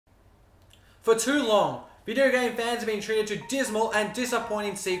For too long, video game fans have been treated to dismal and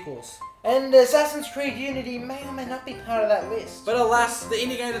disappointing sequels. And Assassin's Creed Unity may or may not be part of that list. But alas, the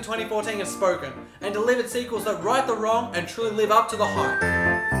indie games of 2014 have spoken and delivered sequels that right the wrong and truly live up to the hype.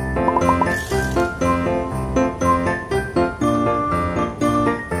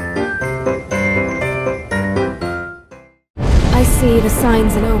 I see the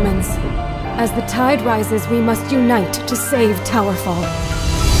signs and omens. As the tide rises, we must unite to save Towerfall.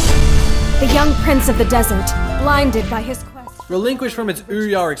 The young prince of the desert, blinded by his quest. Relinquished from its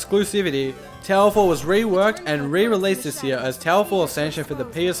Ouya exclusivity, Towerfall was reworked and re-released this year as Towerfall Ascension for the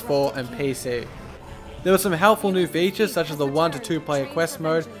PS4 and PC. There were some helpful new features such as the 1 to 2 player quest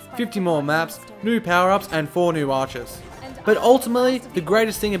mode, 50 more maps, new power-ups and 4 new archers. But ultimately, the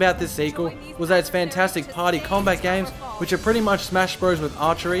greatest thing about this sequel was that its fantastic party combat games, which are pretty much Smash Bros with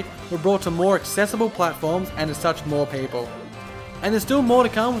archery, were brought to more accessible platforms and as such more people. And there's still more to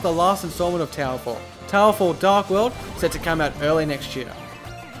come with the last installment of Towerfall, Towerfall Dark World, set to come out early next year.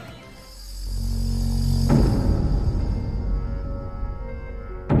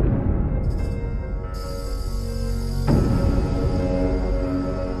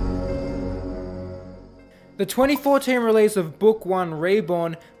 The 2014 release of Book 1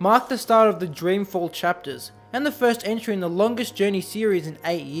 Reborn marked the start of the Dreamfall chapters, and the first entry in the longest journey series in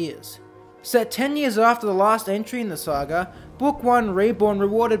 8 years. Set 10 years after the last entry in the saga, Book 1 Reborn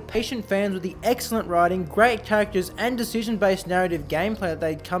rewarded patient fans with the excellent writing, great characters and decision-based narrative gameplay that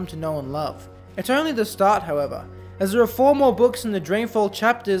they'd come to know and love. It's only the start, however, as there are 4 more books in the Dreamfall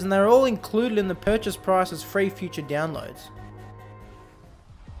chapters and they're all included in the purchase price as free future downloads.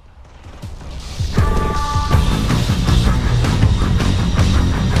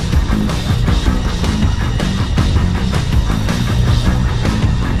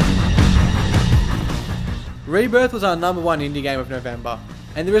 Rebirth was our #1 indie game of November,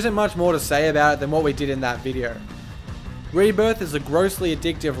 and there isn't much more to say about it than what we did in that video. Rebirth is a grossly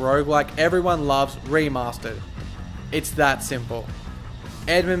addictive roguelike everyone loves remastered. It's that simple.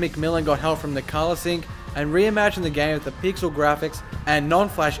 Edmund McMillen got help from the Color Sync and reimagined the game with the pixel graphics and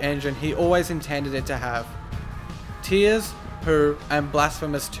non-flash engine he always intended it to have. Tears, Who, and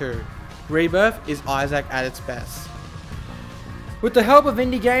Blasphemous 2. Rebirth is Isaac at its best. With the help of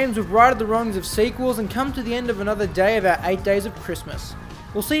indie games, we've righted the wrongs of sequels and come to the end of another day of our 8 days of Christmas.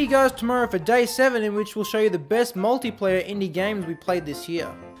 We'll see you guys tomorrow for day 7, in which we'll show you the best multiplayer indie games we played this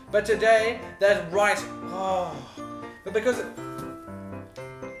year. But today, that's right. But the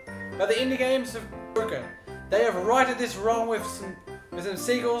indie games have broken. They have righted this wrong with some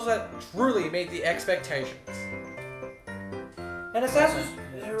sequels that truly meet the expectations. And Assassin's...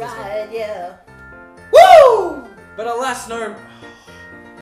 Right, yeah. Woo! But alas, no.